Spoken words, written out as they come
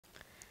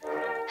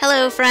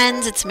Hello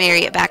friends, it's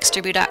Mary at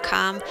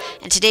BaxterBoo.com,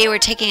 and today we're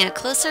taking a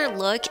closer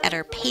look at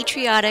our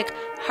Patriotic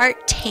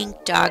Heart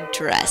Tank Dog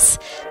dress.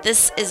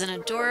 This is an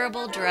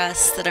adorable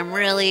dress that I'm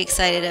really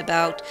excited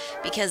about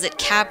because it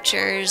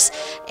captures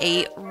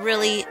a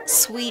really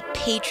sweet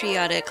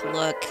patriotic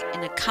look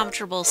in a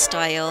comfortable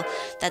style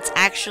that's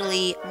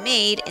actually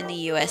made in the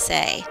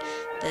USA.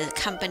 The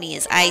company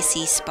is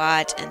IC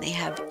Spot and they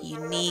have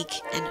unique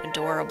and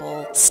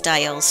adorable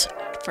styles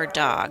for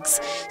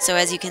dogs. So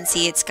as you can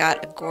see, it's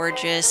got a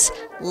gorgeous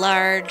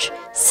large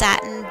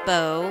satin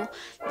bow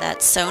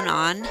that's sewn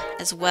on,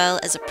 as well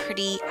as a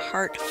pretty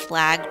heart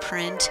flag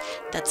print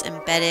that's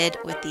embedded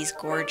with these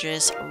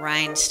gorgeous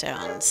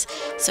rhinestones.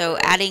 So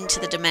adding to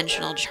the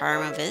dimensional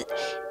charm of it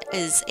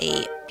is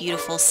a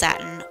beautiful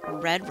satin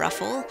red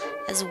ruffle,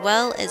 as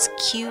well as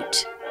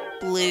cute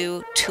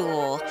blue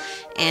tulle,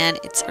 and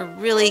it's a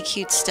really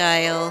cute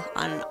style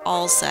on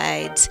all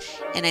sides,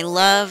 and I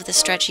love the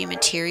stretchy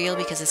material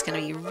because it's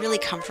going to be really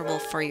comfortable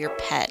for your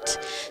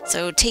pet.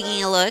 So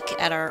taking a look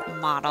at our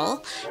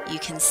model, you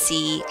can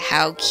see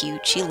how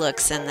cute she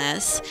looks in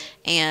this,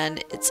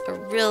 and it's a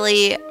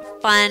really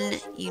fun,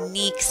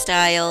 unique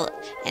style,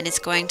 and it's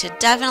going to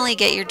definitely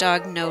get your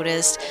dog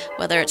noticed,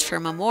 whether it's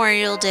for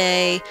Memorial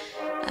Day,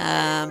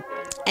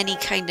 any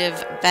kind of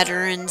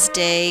Veterans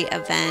Day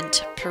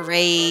event,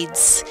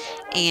 parades,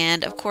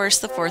 and of course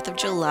the 4th of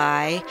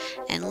July.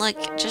 And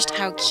look just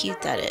how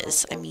cute that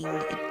is. I mean,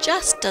 it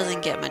just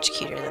doesn't get much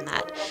cuter than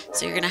that.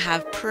 So you're going to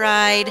have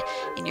pride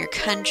in your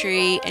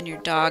country, and your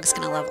dog's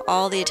going to love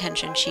all the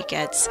attention she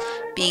gets,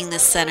 being the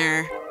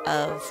center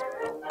of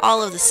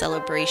all of the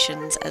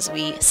celebrations as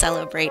we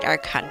celebrate our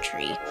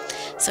country.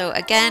 So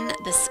again,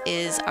 this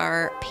is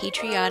our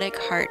Patriotic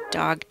Heart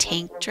Dog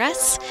Tank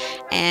dress,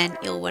 and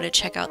you'll want to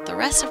check out the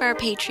rest of our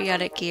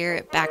patriotic gear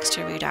at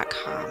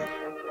BaxterBoo.com.